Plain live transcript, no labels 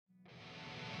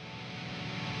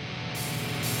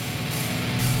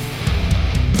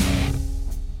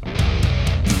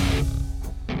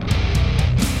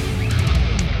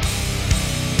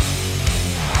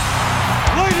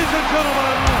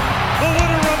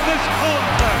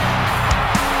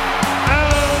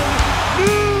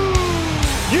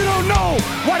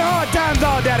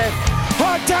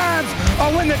times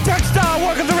are when the textile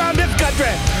workers around this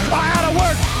country are out of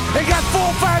work and got 4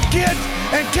 or 5 kids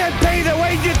and can't pay their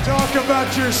wages. Talk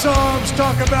about your Psalms,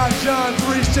 talk about John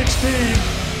 3:16.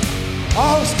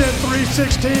 Austin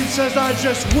 3:16 says I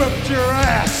just whipped your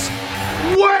ass.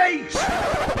 Wait!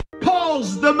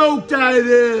 Pause the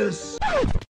motives!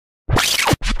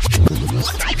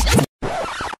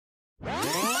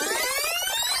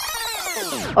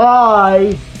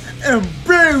 I am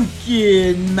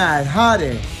Broken Matt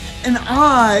Hardy, and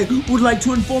I would like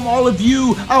to inform all of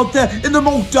you out there in the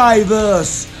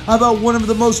multiverse about one of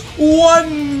the most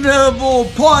wonderful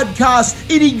podcasts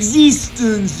in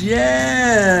existence.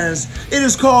 Yes, it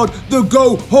is called The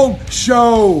Go Home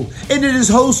Show, and it is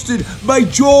hosted by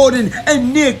Jordan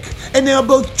and Nick, and they are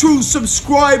both true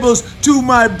subscribers to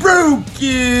my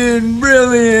Broken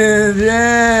Brilliant.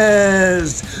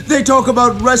 Yes, they talk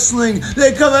about wrestling.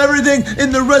 They cover everything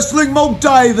in the wrestling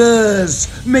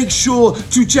multiverse. Make sure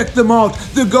to check them out,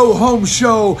 The Go Home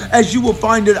Show, as you will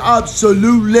find it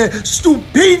absolutely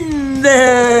stupendous.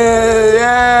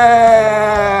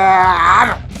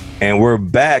 And we're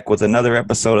back with another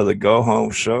episode of The Go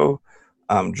Home Show.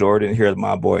 I'm Jordan here with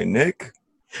my boy Nick.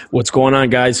 What's going on,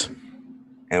 guys?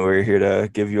 And we're here to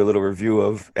give you a little review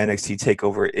of NXT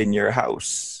TakeOver In Your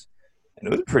House. And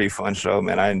it was a pretty fun show,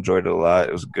 man. I enjoyed it a lot.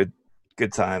 It was a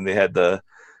good time. They had the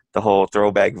whole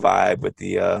throwback vibe with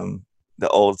the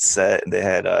old set, and they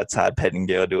had Todd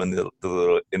Pettengill doing the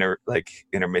little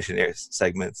intermission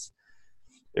segments.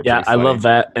 Yeah, I love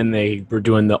that. And they were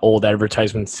doing the old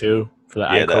advertisements too for the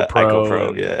ICO Pro. ICO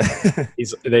Pro, yeah.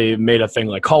 They made a thing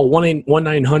like call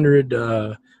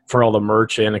 1-900 for all the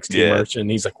merch, NXT merch,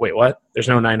 and he's like, "Wait, what? There's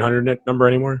no 900 number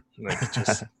anymore." Like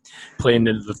just playing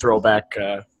into the throwback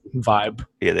vibe.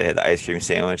 Yeah, they had the ice cream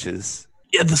sandwiches.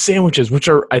 Yeah, the sandwiches, which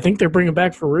are I think they're bringing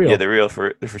back for real. Yeah, they're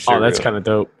for sure. Oh, that's kind of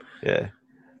dope. Yeah,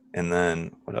 and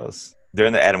then what else?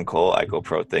 During the Adam Cole ICO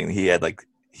Pro thing, he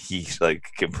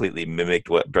completely mimicked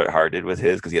what Bret Hart did with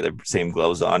his because he had the same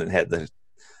gloves on and had the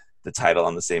title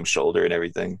on the same shoulder and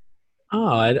everything. Oh,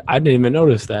 I didn't even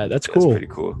notice that. That's cool. That's pretty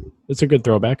cool. It's a good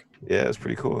throwback. Yeah, it's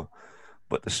pretty cool.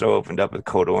 But the show opened up with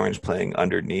Code Orange playing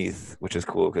Underneath, which is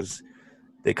cool because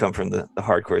they come from the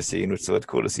hardcore scene, so it's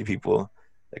cool to see people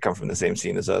that come from the same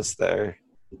scene as us that are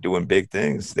doing big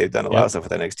things. They've done a lot of stuff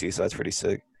with NXT, so that's pretty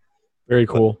sick. Very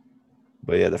cool.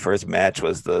 But yeah, the first match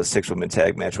was the 6-woman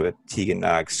tag match with Tegan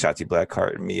Nox, Shotzi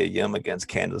Blackheart, and Mia Yim against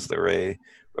Candice LeRae,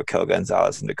 Raquel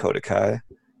Gonzalez, and Dakota Kai.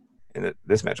 And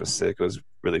this match was sick. It was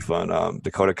really fun.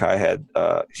 Dakota Kai had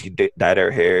she dyed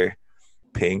her hair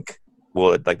pink,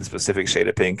 well, like the specific shade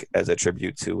of pink as a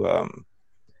tribute to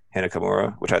Hana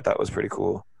Kimura, which I thought was pretty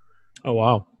cool. Oh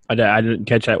wow, I didn't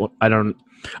catch that. I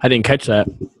didn't catch that.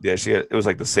 Yeah, it was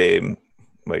like the same,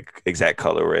 like exact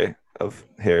colorway of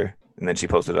hair, and then she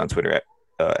posted it on Twitter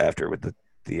after with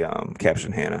the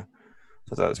caption Hannah.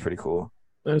 So I thought it was pretty cool.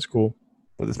 That's cool.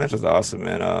 Well, this match was awesome,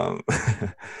 man.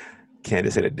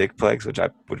 Candice hit a dick plex, which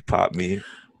would pop me.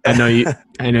 I know you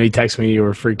texted me. You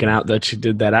were freaking out that she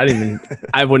did that.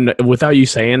 I wouldn't, without you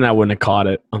saying, I wouldn't have caught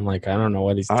it. I'm like, I don't know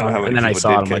what he's talking about. And then I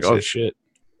saw it. I'm like, oh shit.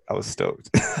 I was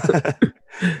stoked.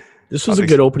 This was a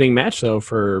good opening match though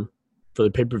for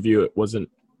the pay-per-view. It was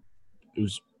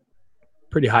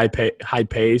pretty high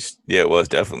paced. Yeah, it was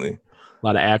definitely a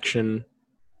lot of action.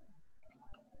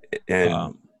 And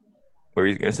what were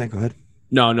you gonna say? Go ahead.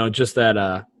 No, just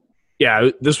that. Yeah,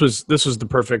 this was the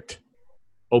perfect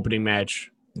opening match.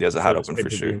 Yeah, it was a hot open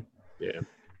for sure. Yeah.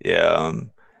 Yeah.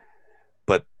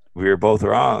 But we were both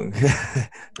wrong.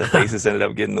 The faces ended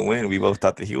up getting the win. We both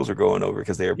thought the heels were going over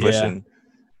because they were pushing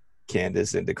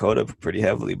Candice and Dakota pretty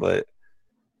heavily. But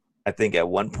I think at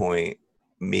one point,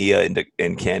 Mia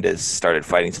and Candice started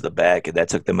fighting to the back, and that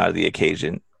took them out of the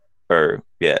occasion.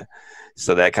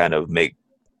 So that kind of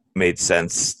made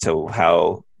sense to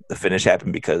how the finish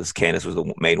happened because Candice was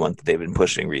the main one that they've been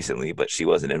pushing recently, but she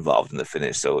wasn't involved in the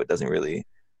finish, so it doesn't really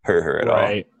hurt her at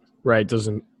all. Right.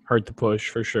 Doesn't hurt the push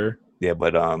for sure. Yeah,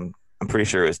 but I'm pretty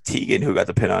sure it was Tegan who got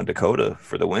the pin on Dakota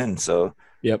for the win. So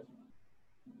yep,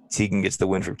 Tegan gets the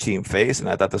win from Team Face, and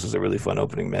I thought this was a really fun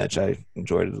opening match. I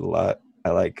enjoyed it a lot. I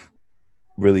like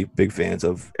really big fans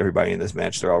of everybody in this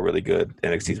match. They're all really good.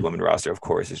 NXT's women roster, of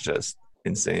course, is just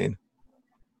insane.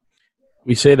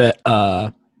 We say that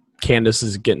Candice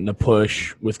is getting a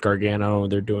push with Gargano.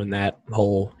 They're doing that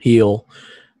whole heel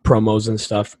promos and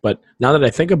stuff. But now that I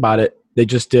think about it, they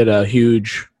just did a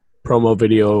huge promo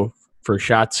video for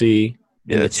Shotzi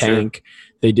in the tank. True.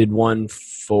 They did one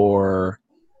for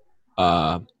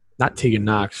not Tegan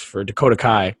Nox, for Dakota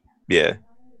Kai. Yeah.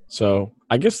 So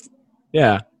I guess,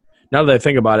 yeah. Now that I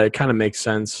think about it, it kind of makes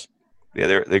sense.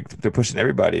 Yeah, they're pushing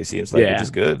everybody. It seems like, which Yeah.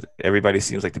 is good. Everybody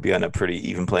seems like to be on a pretty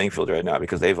even playing field right now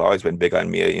because they've always been big on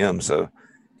Mia Yim. So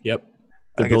Yep. I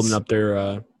They're think building it's up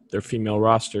their female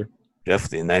roster.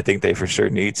 definitely, and I think they for sure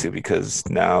need to because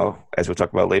now, as we'll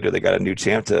talk about later, they got a new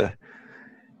champ to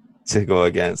go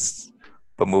against.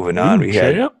 But moving on, we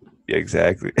had champ. yeah,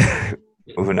 exactly.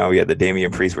 Moving on, we had the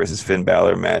Damian Priest versus Finn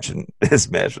Balor match, and this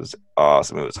match was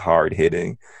awesome. It was hard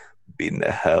hitting, beating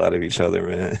the hell out of each other,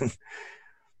 man.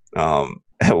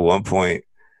 At one point,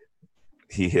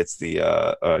 he hits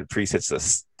Priest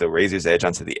hits the Razor's Edge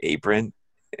onto the apron.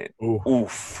 And,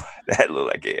 oof, that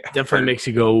looked like it Definitely hurt. makes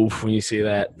you go oof when you see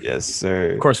that. Yes,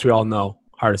 sir. Of course, we all know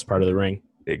hardest part of the ring.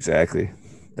 Exactly.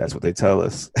 That's what they tell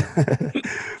us.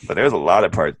 But there was a lot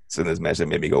of parts in this match that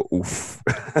made me go oof.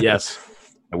 Yes.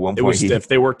 At one It point, was stiff.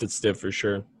 They worked it stiff for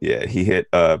sure. Yeah, he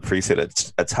hit Priest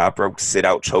hit a top rope sit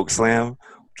out choke slam,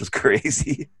 which was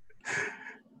crazy.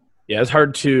 Yeah, it's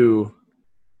hard to.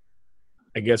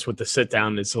 I guess with the sit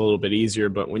down, it's a little bit easier,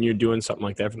 but when you're doing something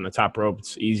like that from the top rope,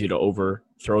 it's easy to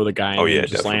overthrow the guy and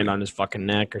just definitely. land on his fucking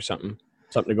neck or something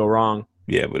to go wrong.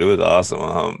 Yeah, but it was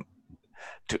awesome.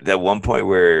 That one point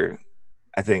where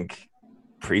I think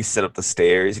Priest set up the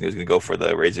stairs and he was going to go for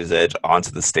the Razor's Edge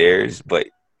onto the stairs, but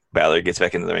Balor gets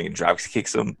back into the ring and drop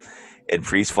kicks him, and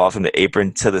Priest falls from the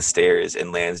apron to the stairs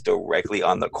and lands directly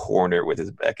on the corner with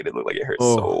his back, and it looked like it hurt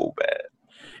so bad.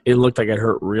 It looked like it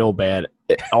hurt real bad.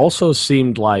 It also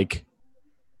seemed like,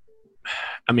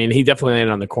 I mean, he definitely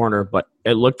landed on the corner, but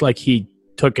it looked like he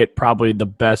took it probably the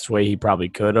best way he probably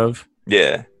could have.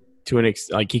 Yeah.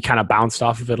 Like he kind of bounced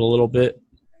off of it a little bit.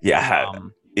 Yeah.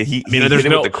 There's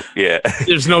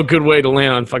no good way to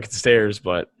land on fucking stairs,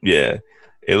 but yeah,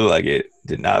 it looked like it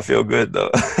did not feel good though.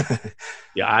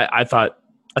 Yeah, I thought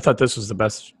this was the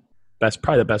best,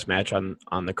 probably the best match on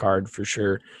the card for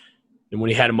sure. And when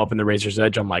he had him up in the Razor's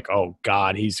Edge, I'm like, oh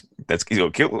God, he's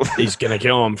gonna kill him. He's gonna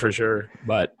kill him for sure.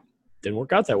 But didn't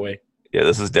work out that way. Yeah,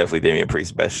 this is definitely Damian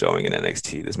Priest's best showing in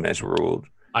NXT. This match ruled.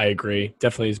 I agree.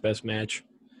 Definitely his best match.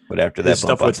 But after that,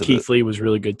 stuff with Keith Lee was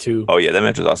really good too. Oh yeah, that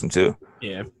match was awesome too.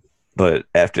 Yeah. But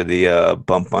after the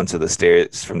bump onto the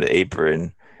stairs from the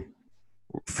apron,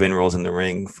 Finn rolls in the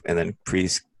ring, and then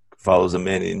Priest follows him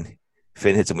in, and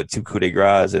Finn hits him with 2 coup de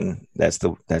grace, and that's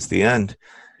the end.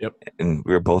 Yep. And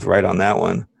we were both right on that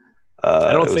one.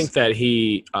 I don't think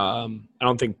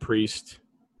Priest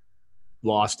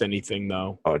lost anything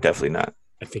though. Oh, definitely not.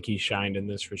 I think he shined in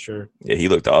this for sure. Yeah, he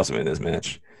looked awesome in this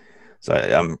match. So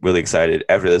I'm really excited.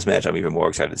 After this match, I'm even more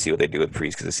excited to see what they do with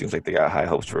Priest because it seems like they got high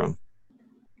hopes for him.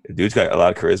 The dude's got a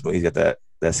lot of charisma. He's got that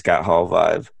Scott Hall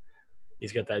vibe.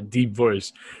 He's got that deep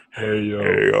voice. Hey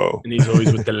Hey, yo. And he's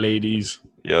always with the ladies.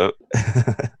 Yep.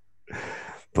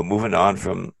 But moving on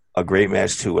from a great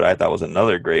match to what I thought was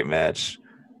another great match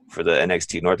for the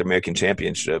NXT North American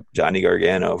Championship, Johnny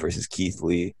Gargano versus Keith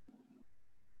Lee.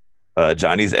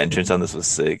 Johnny's entrance on this was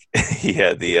sick. He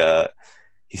had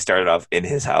he started off in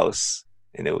his house,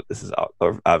 and this is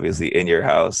obviously in your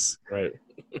house, right?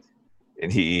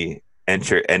 And he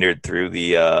entered through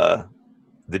the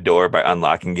door by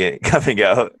unlocking it, coming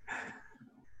out,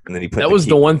 and then he put. That was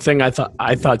the one thing I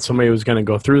thought somebody was going to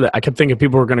go through that. I kept thinking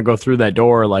people were going to go through that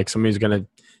door, like somebody's going to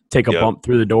take a bump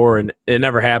through the door, and it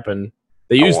never happened.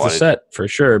 They used the set for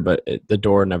sure, but the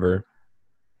door never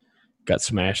got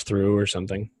smashed through or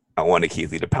something. I wanted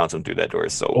Keith Lee to pounce him through that door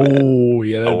so bad. Oh,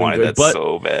 yeah. I wanted that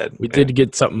so bad. We did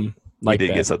get something like that. We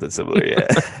did get something similar, yeah.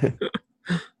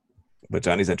 But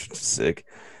Johnny's entrance is sick.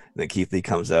 And then Keith Lee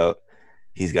comes out.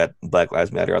 He's got Black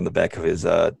Lives Matter on the back of his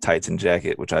tights and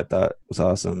jacket, which I thought was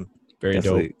awesome. Very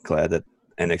Definitely dope. glad that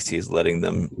NXT is letting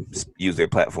them use their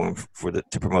platform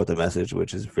to promote the message,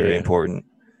 which is very important.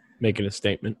 Making a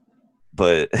statement.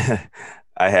 But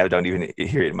I don't even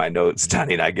hear it in my notes.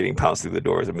 Johnny not getting pounced through the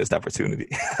door is a missed opportunity.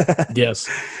 Yes.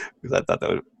 Because I thought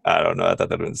I thought that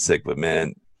would have been sick. But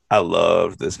man, I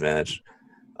loved this match.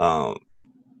 What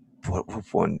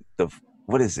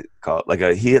is it called? Like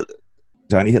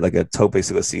Johnny hit like a tope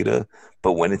suicida,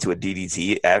 but went into a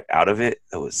DDT out of it.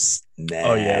 It was nasty.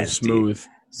 Oh yeah, smooth.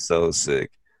 So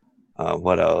sick.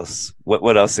 What else?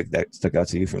 What else stuck out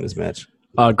to you from this match?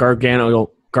 Gargano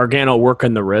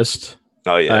working the wrist.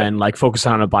 Oh yeah, and like focus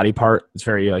on a body part. It's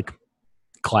very like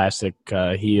classic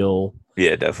heel.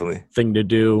 Yeah, definitely thing to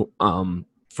do.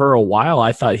 For a while,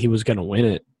 I thought he was going to win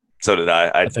it. So did I.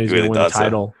 I thought he was really going to win the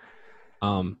title.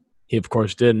 So. He of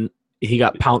course didn't. He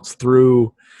got pounced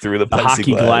through the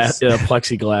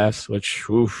plexiglass, which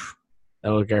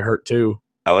that would get hurt too.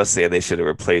 I would say they should have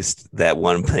replaced that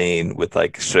one pane with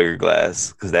like sugar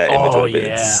glass because that image would have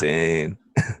been insane.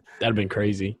 That'd have been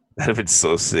crazy. That'd have been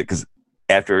so sick because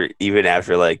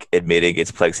after like admitting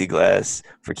it's plexiglass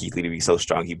for Keith Lee to be so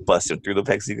strong, he busts him through the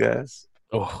plexiglass.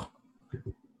 Oh,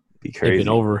 be crazy. Taking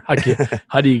over. How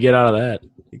do you get out of that?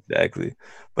 Exactly.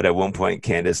 But at one point,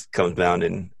 Candace comes down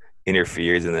and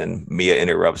interferes, and then Mia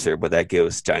interrupts her. But that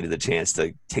gives Johnny the chance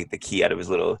to take the key out of his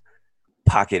little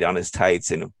pocket on his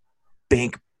tights and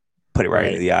bink, put it right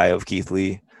into the eye of Keith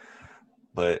Lee.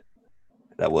 But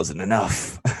that wasn't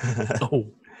enough.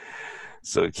 Oh.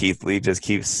 So Keith Lee just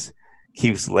keeps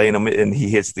laying him, and he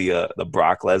hits the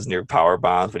Brock Lesnar power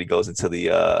bombs, but he goes into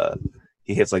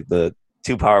he hits like the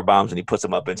 2 power bombs, and he puts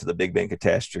them up into the Big Bang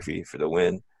Catastrophe for the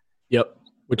win. Yep,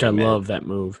 which I love that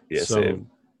move. Yeah, so same.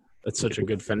 That's such a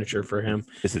good finisher for him.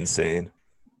 It's insane.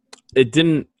 It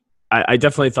didn't. I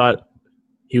definitely thought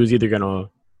he was either going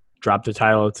to drop the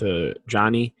title to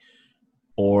Johnny,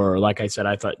 or like I said,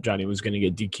 I thought Johnny was going to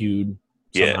get DQ'd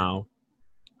somehow.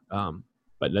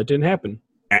 But that didn't happen.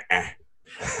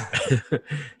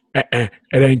 It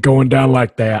ain't going down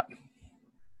like that.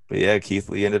 But yeah, Keith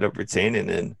Lee ended up retaining,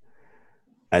 and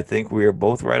I think we were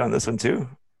both right on this one too.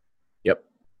 Yep.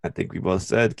 I think we both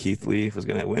said Keith Lee was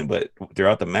going to win, but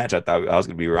throughout the match, I thought I was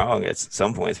going to be wrong at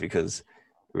some points because it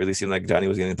really seemed like Johnny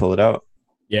was going to pull it out.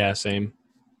 Yeah, same.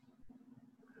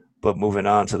 But moving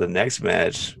on to the next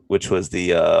match, which was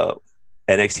the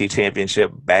NXT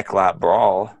Championship Backlot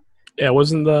Brawl. Yeah, it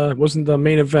wasn't the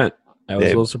main event. I was a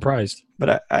little surprised.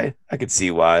 But I could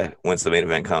see why once the main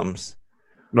event comes.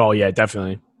 Oh, yeah,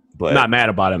 definitely. But not mad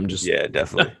about him, just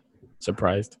definitely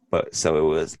surprised. But so it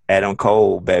was Adam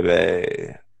Cole,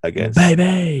 baby, against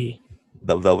the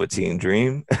Velveteen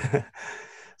Dream.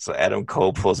 So Adam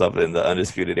Cole pulls up in the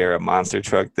Undisputed Era monster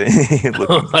truck thing.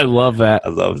 I love that. I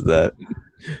love that.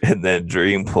 And then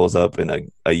Dream pulls up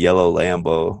in a yellow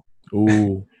Lambo.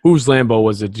 Ooh. Whose Lambo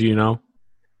was it? Do you know?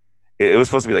 It was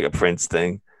supposed to be like a Prince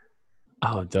thing.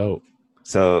 Oh, dope.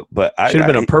 So, but should have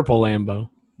been a purple Lambo.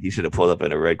 He should have pulled up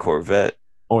in a red Corvette.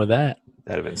 Or that.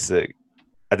 That'd have been sick.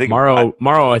 I think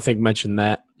Morrow, I think, mentioned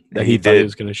that he thought he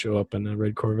was going to show up in a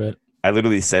red Corvette. I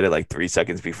literally said it like 3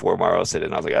 seconds before Morrow said it,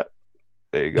 and I was like,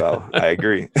 there you go. I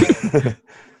agree.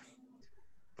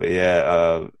 But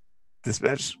yeah, this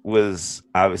match was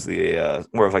obviously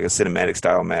more of like a cinematic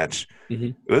style match.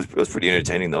 Mm-hmm. It was pretty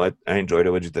entertaining though. I enjoyed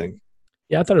it. What'd you think?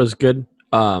 Yeah, I thought it was good.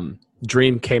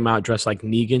 Dream came out dressed like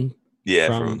Negan.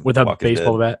 Yeah, with a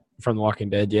baseball bat from The Walking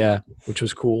Dead. Yeah, which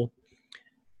was cool.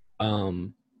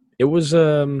 It was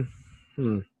I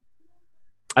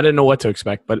didn't know what to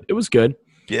expect, but it was good.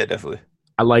 Yeah, definitely.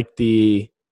 I like I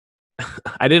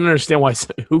didn't understand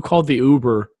who called the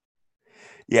Uber.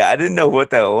 Yeah, I didn't know what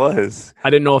that was. I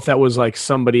didn't know if that was like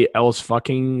somebody else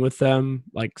fucking with them,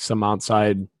 like some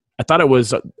outside. I thought it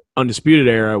was Undisputed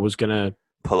Era was gonna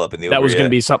pull up in the Uber. That was gonna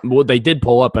be something. Well, they did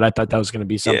pull up, but I thought that was gonna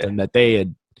be something that they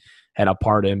had a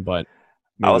part in. But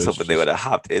I was hoping they would have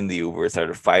hopped in the Uber and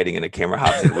started fighting, and the camera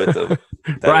hopped in with them.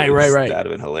 Right. That'd have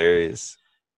been hilarious.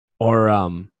 Or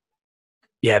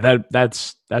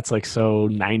that's like so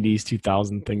 90s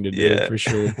 2000 thing to do for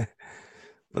sure.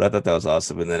 But I thought that was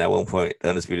awesome. And then at one point, the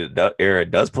Undisputed Era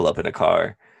does pull up in a car,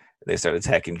 and they start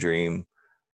attacking Dream,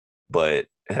 but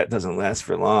that doesn't last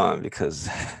for long because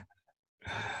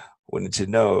wouldn't you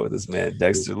know, this man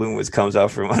Dexter Lumis comes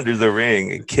out from under the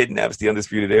ring and kidnaps the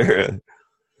Undisputed Era.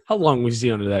 How long was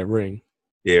he under that ring?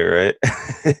 Yeah, right.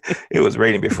 It was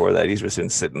raining before that. He's just been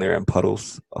sitting there in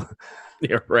puddles.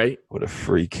 Yeah, right. What a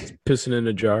freak. Pissing in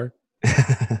a jar.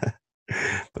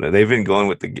 But they've been going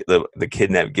with the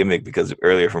kidnap gimmick because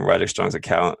earlier from Roderick Strong's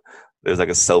account, there's like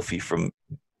a selfie from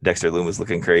Dexter Lumis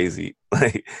looking crazy.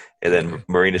 And then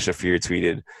Marina Shafir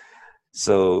tweeted,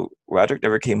 "So Roderick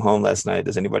never came home last night.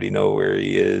 Does anybody know where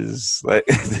he is?" Like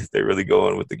they're really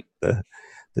going with the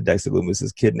Dexter Lumis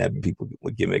is kidnapping people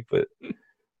gimmick, but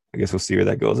I guess we'll see where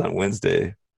that goes on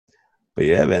Wednesday. But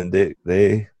yeah, man,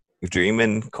 they Dream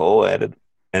and Cole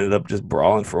ended up just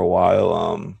brawling for a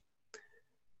while.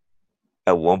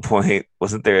 At one point,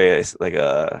 wasn't there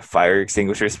a fire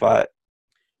extinguisher spot?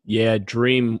 Yeah,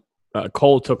 Dream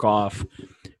Cole took off,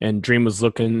 and Dream was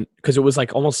looking because it was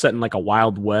like almost set in like a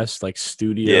Wild West like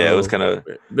studio. Yeah, it was kind of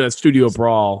the studio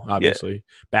brawl, obviously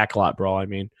backlot brawl. I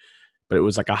mean, but it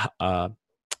was like a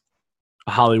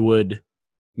Hollywood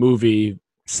movie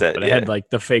set, but it had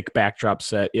like the fake backdrop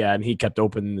set. Yeah, and he kept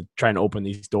trying to open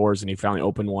these doors, and he finally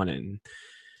opened one, and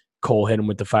Cole hit him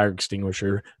with the fire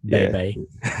extinguisher. Baby.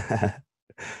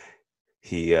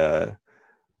 He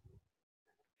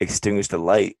extinguished the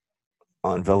light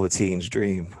on Velveteen's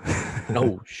Dream.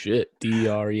 Oh shit!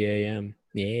 DREAM.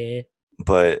 Yeah.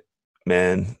 But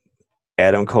man,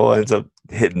 Adam Cole ends up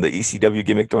hitting the ECW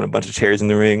gimmick, throwing a bunch of chairs in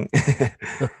the ring,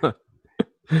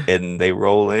 and they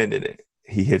roll in, and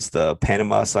he hits the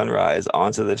Panama Sunrise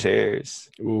onto the chairs.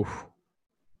 Ooh.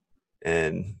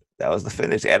 And that was the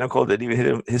finish. Adam Cole didn't even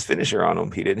hit his finisher on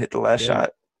him. He didn't hit the last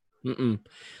shot.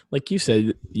 Like you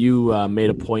said, you made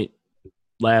a point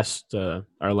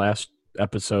our last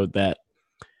episode that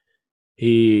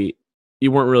you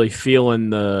weren't really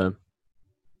feeling the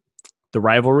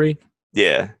rivalry.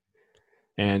 Yeah.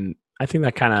 And I think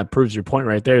that kind of proves your point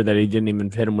right there that he didn't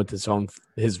even hit him with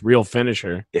his real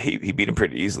finisher. Yeah, he beat him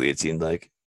pretty easily, it seemed like.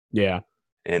 Yeah.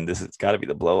 And this has got to be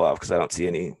the blow off because I don't see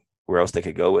anywhere else they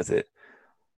could go with it.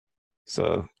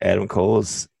 So Adam Cole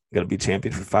is going to be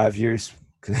champion for 5 years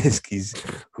because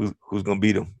who's going to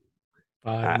beat him?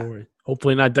 5 more.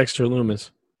 Hopefully not Dexter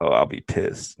Lumis. Oh, I'll be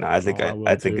pissed. No, I think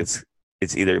it's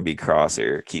either be Cross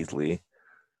or Keith Lee.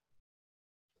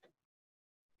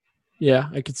 Yeah,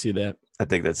 I could see that. I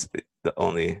think that's the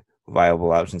only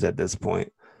viable options at this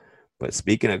point. But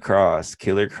speaking of Cross,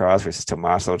 Killer Cross versus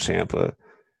Tommaso Ciampa.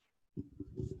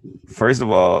 First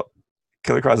of all,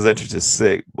 Killer Cross's entrance is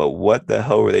sick, but what the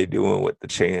hell were they doing with the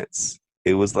chants?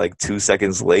 It was like 2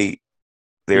 seconds late.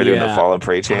 They were doing the Fall and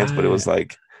Pray chants, but it was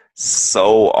like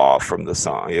so off from the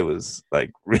song. It was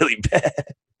like really bad.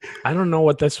 I don't know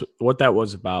what that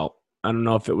was about. I don't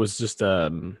know if it was just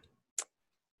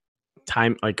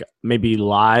time, like maybe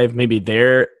live, maybe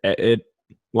there it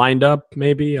lined up,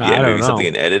 maybe. Yeah, I don't maybe know. something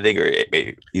in editing, or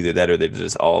either that or they're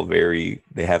just all they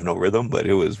have no rhythm, but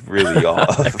it was really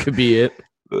off. That could be it.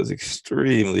 It was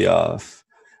extremely off.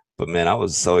 But man, I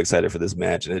was so excited for this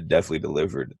match, and it definitely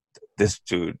delivered. This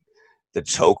dude, the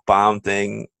choke bomb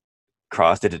thing,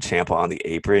 crossed it to Ciampa on the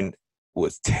apron,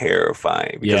 was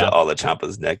terrifying because of all the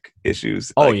Ciampa's neck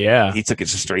issues. Oh, yeah. He took it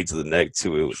straight to the neck,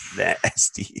 too. It was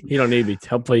nasty. He don't need to be.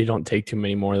 Hopefully, you don't take too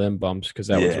many more of them bumps because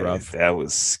that was rough. That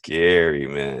was scary,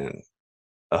 man.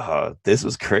 This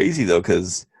was crazy, though,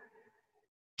 because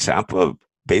Ciampa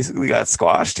basically got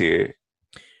squashed here.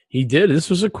 He did. This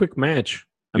was a quick match.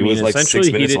 It was like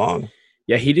 6 minutes long.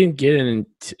 Yeah, he didn't get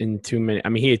in 2 minutes. I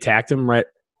mean, he attacked him right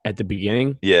at the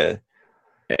beginning. Yeah.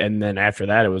 And then after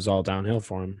that, it was all downhill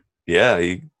for him. Yeah,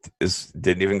 he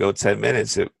didn't even go 10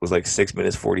 minutes. It was like 6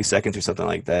 minutes, 40 seconds or something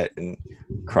like that. And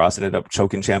Cross ended up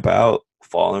choking Ciampa out,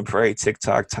 fall and pray,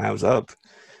 TikTok, time's up.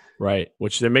 Right,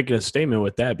 which they're making a statement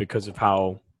with that because of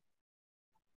how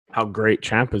great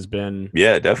Ciampa's been.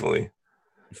 Yeah, definitely.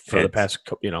 For the past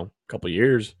couple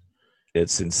years.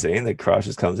 It's insane that Cross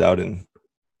just comes out and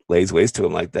lays waste to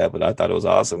him like that. But I thought it was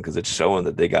awesome because it's showing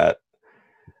that they got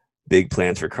big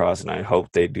plans for Cross, and I hope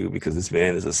they do because this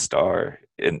man is a star.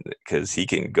 And because he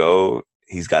can go,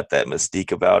 he's got that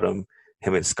mystique about him.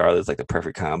 Him and Scarlett's like the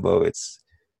perfect combo. It's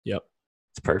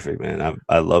perfect, man.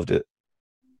 I loved it.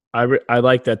 I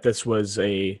like that it was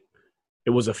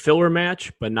a filler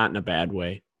match, but not in a bad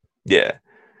way. Yeah,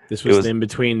 this was in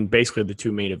between basically the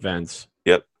two main events.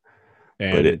 Yep,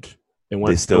 and but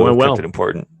they still went well. Kept it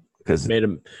important because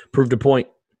proved a point.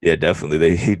 Yeah,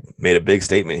 definitely. He made a big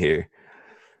statement here.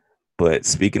 But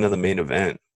speaking of the main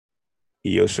event,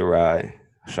 Io Shirai,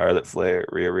 Charlotte Flair,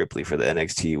 Rhea Ripley for the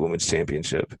NXT Women's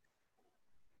Championship.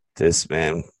 This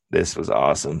was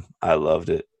awesome. I loved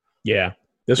it. Yeah,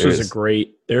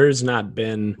 there has not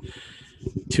been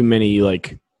too many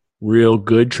like real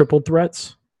good triple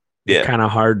threats. Yeah, it's kind of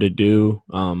hard to do.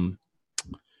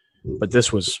 But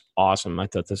this was awesome. I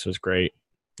thought this was great.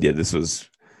 Yeah, this was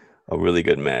a really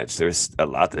good match. There's a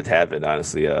lot that happened,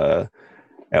 honestly.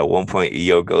 At one point,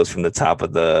 Io goes from the top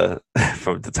of the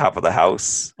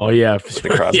house. Oh yeah, the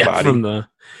crossbody.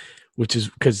 Which is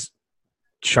because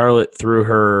Charlotte threw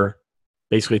her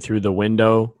basically through the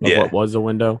window of what was the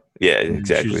window. Yeah,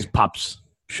 exactly. She just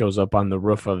shows up on the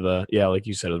roof of like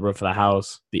you said, the roof of the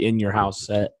house, the In Your House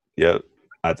set. Yep,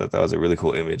 I thought that was a really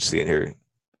cool image, seeing her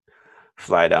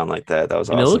fly down like that. That was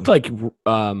awesome. And it looked like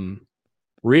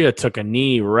Rhea took a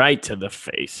knee right to the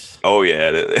face. Oh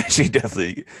yeah, she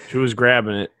was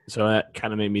grabbing it, so that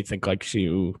kind of made me think like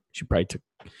she probably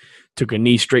took a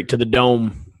knee straight to the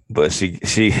dome. But she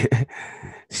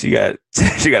got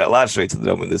a lot straight to the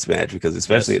dome in this match because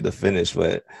especially at the finish.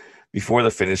 But before the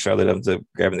finish, Charlotte ends up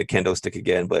grabbing the kendo stick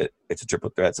again, but it's a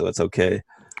triple threat, so it's okay.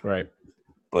 Right.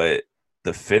 But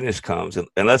the finish comes, and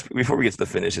before we get to the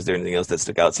finish, is there anything else that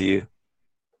stuck out to you?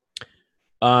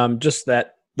 Just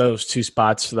that. Those two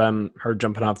spots, her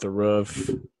jumping off the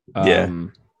roof.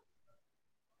 That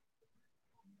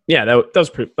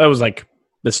was like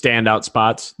the standout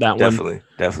spots. That definitely.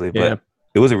 But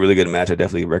it was a really good match. I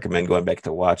definitely recommend going back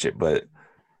to watch it. But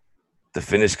the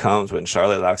finish comes when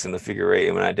Charlotte locks in the figure eight,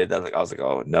 and when I did that, I was like,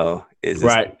 "Oh no, is this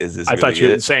right?" Is this? I really thought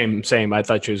good? Same. I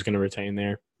thought she was going to retain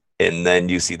there. And then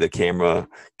you see the camera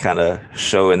kind of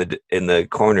show in the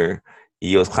corner.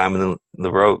 Io's climbing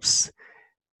the ropes.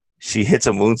 She hits a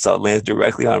moonsault, lands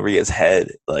directly on Rhea's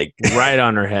head, like right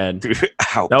on her head. Dude,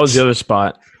 ouch. That was the other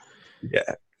spot.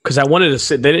 Yeah, because I wanted to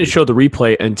see. They didn't show the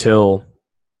replay until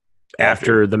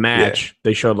after the match. Yeah.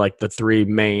 They showed like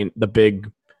the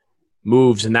big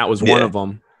moves, and that was one of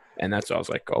them. And that's why I was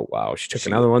like, oh wow, she took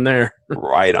another one there,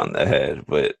 right on the head.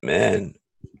 But man,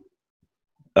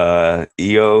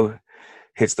 Io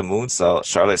hits the moonsault.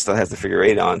 Charlotte still has the figure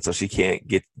 8 on, so she can't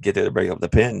get there to break up the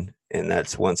pin. And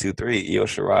that's 1, 2, 3. Io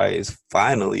Shirai is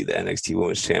finally the NXT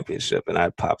Women's Championship, and I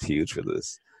popped huge for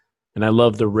this. And I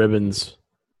love the ribbons,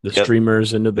 the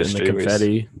streamers, and the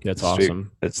confetti. That's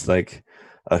awesome. It's like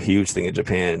a huge thing in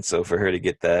Japan. So for her to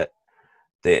get that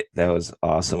was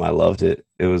awesome. I loved it.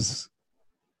 It was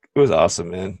awesome,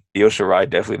 man. Io Shirai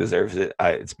definitely deserves it.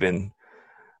 It's been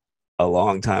a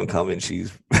long time coming.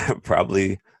 She's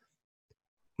probably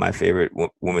my favorite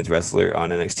women's wrestler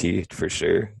on NXT for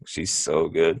sure. She's so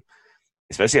good,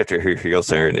 especially after her heel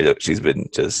turn. She's been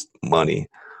just money.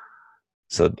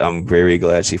 So I'm very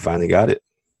glad she finally got it.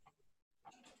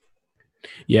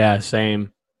 Yeah,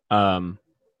 same. I'm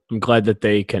glad that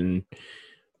they can.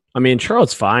 I mean,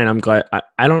 Charlotte's fine. I'm glad.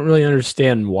 I don't really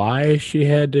understand why she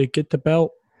had to get the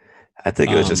belt. I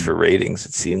think it was just for ratings,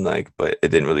 it seemed like, but it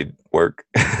didn't really work.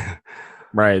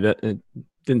 Right. It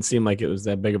didn't seem like it was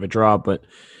that big of a draw, but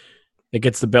it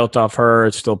gets the belt off her.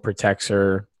 It still protects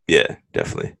her. Yeah,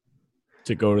 definitely.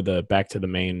 To go to back to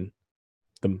the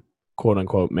quote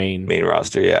unquote main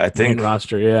roster. Yeah, I think main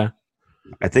roster. Yeah,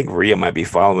 I think Rhea might be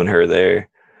following her there,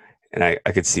 and I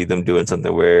could see them doing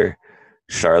something where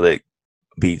Charlotte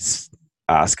beats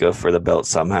Asuka for the belt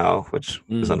somehow, which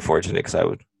is unfortunate because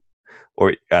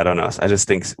I don't know. I just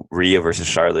think Rhea versus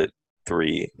Charlotte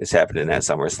 3 is happening at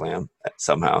SummerSlam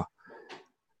somehow.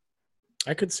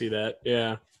 I could see that.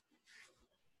 Yeah,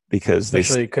 because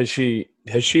especially because she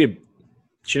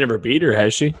never beat her,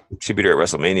 has she? She beat her at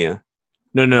WrestleMania.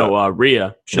 No,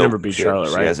 Rhea. She never beat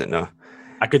Charlotte, right? She hasn't, no.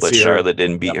 I could but see Charlotte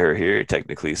didn't beat her here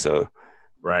technically, so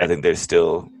right. I think there's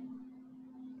still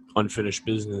unfinished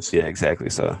business. Yeah, exactly.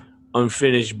 So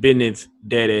unfinished business,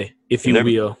 daddy, if you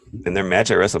will. And their match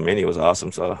at WrestleMania was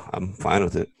awesome, so I'm fine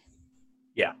with it.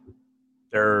 Yeah,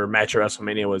 their match at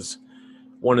WrestleMania was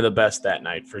one of the best that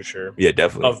night for sure. Yeah,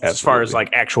 definitely. As far as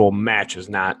like actual matches,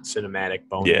 not cinematic,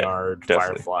 Boneyard,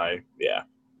 Firefly. Yeah.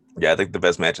 Yeah, I think the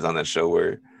best matches on that show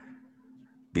were,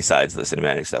 besides the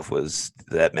cinematic stuff, was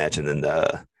that match and then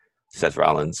the Seth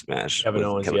Rollins match. Kevin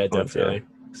Owens, definitely.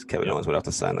 Kevin Owens went off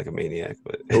the sign like a maniac,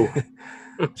 but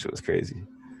shit was crazy.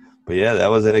 But yeah, that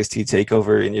was NXT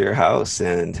TakeOver in your house.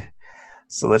 And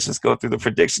so let's just go through the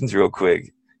predictions real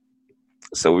quick.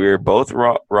 So we were both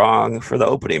wrong for the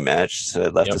opening match. So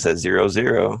it left us at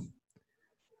 0-0.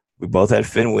 We both had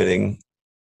Finn winning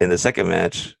in the second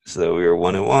match. So we were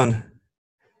 1-1.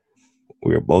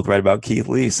 We were both right about Keith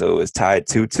Lee. So it's tied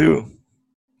 2-2.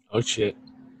 Oh, shit.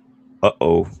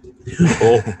 Uh-oh.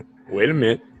 Oh, wait a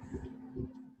minute.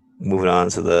 Moving on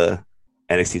to the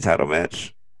NXT title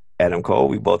match. Adam Cole,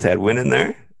 we both had win in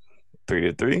there.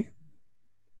 3-3.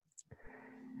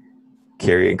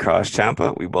 Karrion Kross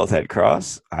Ciampa, we both had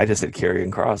Cross. I just said Karrion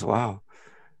Kross. Wow.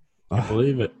 I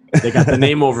believe it. They got the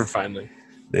name over finally.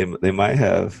 They might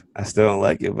have. I still don't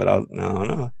like it, but I don't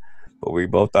know. But we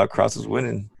both thought Cross was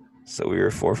winning. So we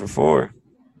were 4 for 4.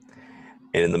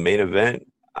 And in the main event,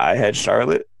 I had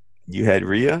Charlotte. You had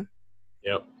Rhea.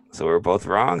 Yep. So we were both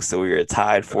wrong. So we were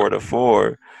tied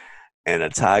 4-4. And a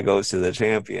tie goes to the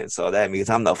champion. So that means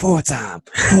I'm the four-time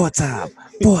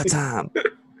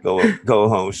go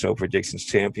home show predictions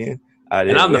champion.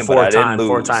 And I'm the four-time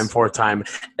loser.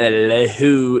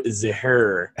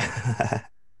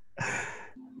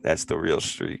 That's the real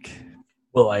streak.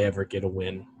 Will I ever get a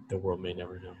win? The world may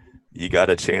never know. You got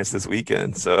a chance this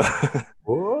weekend, so.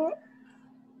 What?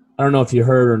 I don't know if you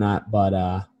heard or not,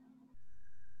 but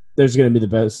there's going to be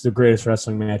the greatest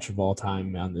wrestling match of all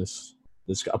time on this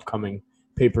upcoming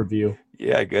pay-per-view.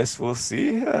 Yeah, I guess we'll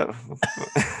see. I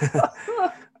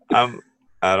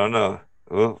don't know.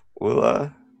 We'll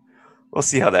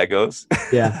see how that goes.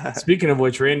 Yeah. Speaking of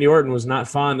which, Randy Orton was not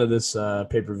fond of this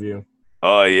pay-per-view.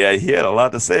 Oh yeah, he had a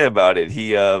lot to say about it.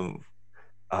 He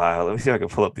let me see if I can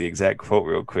pull up the exact quote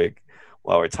real quick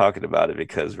while we're talking about it,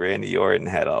 because Randy Orton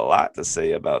had a lot to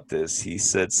say about this. He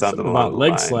said something about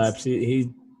leg slaps. He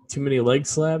too many leg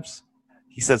slaps.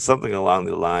 He said something along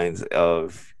the lines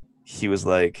of, he was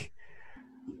like,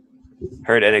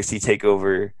 heard NXT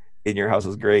TakeOver in your house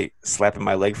was great. Slapping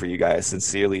my leg for you guys.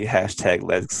 Sincerely,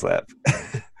 #leg slap.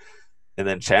 And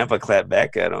then Ciampa clapped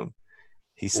back at him.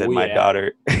 He said, my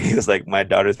daughter, he was like, my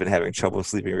daughter's been having trouble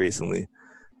sleeping recently.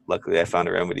 Luckily, I found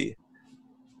a remedy.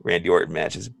 Randy Orton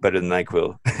match is better than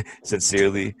NyQuil.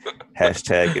 Sincerely,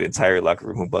 hashtag an entire locker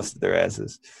room who busted their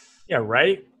asses. Yeah,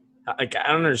 right? Like, I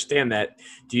don't understand that.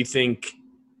 Do you think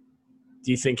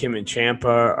him and Ciampa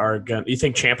are going to – you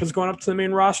think Ciampa's going up to the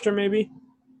main roster maybe?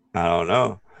 I don't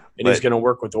know. And he's going to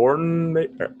work with Orton?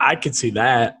 I could see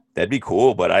that. That'd be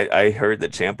cool, but I heard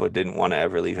that Ciampa didn't want to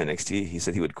ever leave NXT. He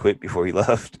said he would quit before he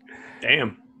left.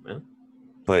 Damn, man.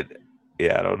 But –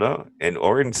 yeah, I don't know. And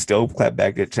Orton still clapped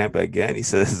back at Ciampa again. He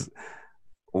says,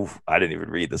 "Oof, I didn't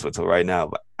even read this one until right now,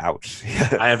 but ouch."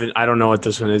 I don't know what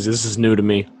this one is. This is new to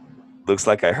me. Looks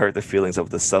like I hurt the feelings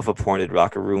of the self-appointed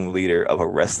locker room leader of a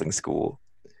wrestling school.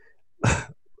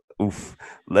 Oof.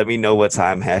 Let me know what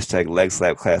time hashtag leg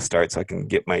slap class starts so I can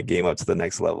get my game up to the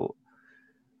next level.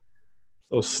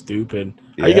 So stupid.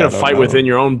 Yeah, How are you going to fight within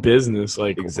your own business?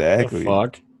 Like, exactly.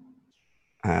 What the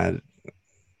fuck?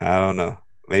 I don't know.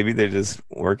 Maybe they're just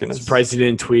working. I'm surprised he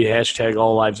didn't tweet hashtag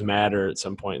all lives matter at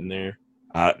some point in there.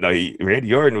 No,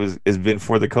 Randy Orton has been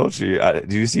for the culture.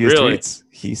 Did you see his tweets?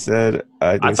 He said,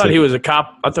 I thought he was a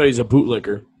cop. I thought he was a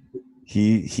bootlicker.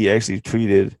 He actually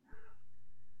tweeted.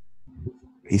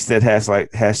 He said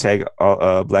hashtag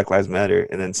Black Lives Matter,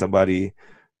 and then somebody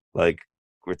like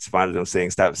responded to him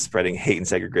saying, "Stop spreading hate and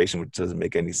segregation," which doesn't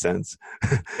make any sense.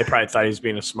 They probably thought he was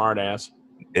being a smart ass.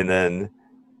 And then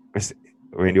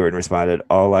Randy Orton responded,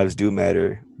 "All lives do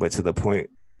matter, but to the point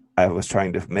I was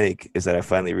trying to make is that I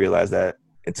finally realized that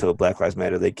until Black Lives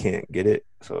Matter, they can't get it.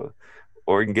 So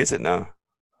Orton gets it now.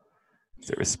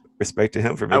 So respect to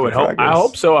him for making progress. I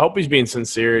hope so. I hope he's being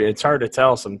sincere. It's hard to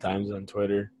tell sometimes on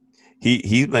Twitter.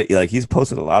 He's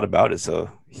posted a lot about it. So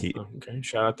okay.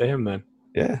 Shout out to him then.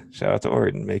 Yeah, shout out to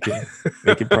Orton making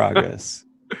progress.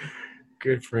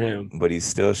 Good for him. But he's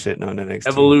still shitting on NXT.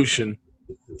 Evolution,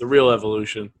 the real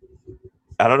evolution.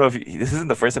 I don't know if this isn't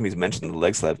the first time he's mentioned the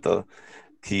leg slap though.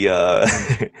 He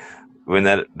when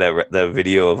that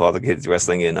video of all the kids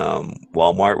wrestling in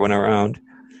Walmart went around.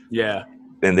 Yeah.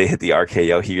 And they hit the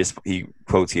RKO. He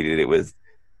quote tweeted it with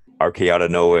RKO out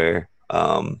of nowhere.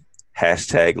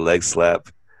 Hashtag leg slap.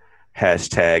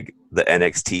 Hashtag the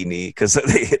NXT knee because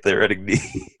they hit the running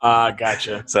knee.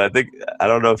 Gotcha. So I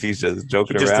don't know if he's just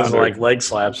joking around. He just doesn't like leg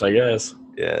slaps, I guess.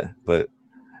 Yeah, but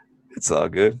it's all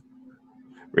good.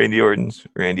 Randy Orton. He's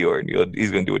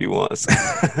gonna do what he wants.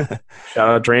 Shout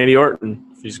out to Randy Orton.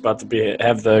 He's about to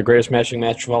have the greatest matching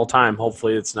match of all time.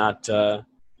 Hopefully, it's not a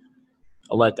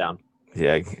letdown.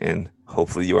 Yeah, and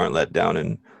hopefully you aren't let down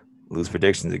and lose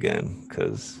predictions again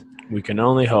because we can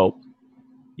only hope.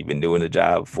 You've been doing the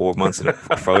job 4 months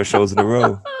 4 shows in a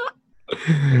row.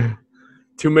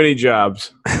 Too many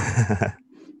jobs.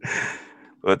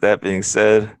 With that being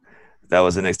said, that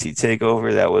was NXT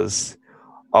TakeOver. That was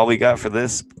all we got for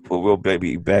this. But we'll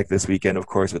be back this weekend, of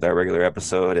course, with our regular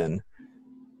episode. And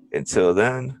until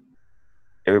then,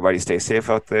 everybody stay safe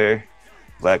out there.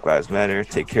 Black Lives Matter.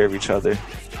 Take care of each other.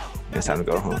 It's time to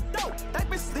go home.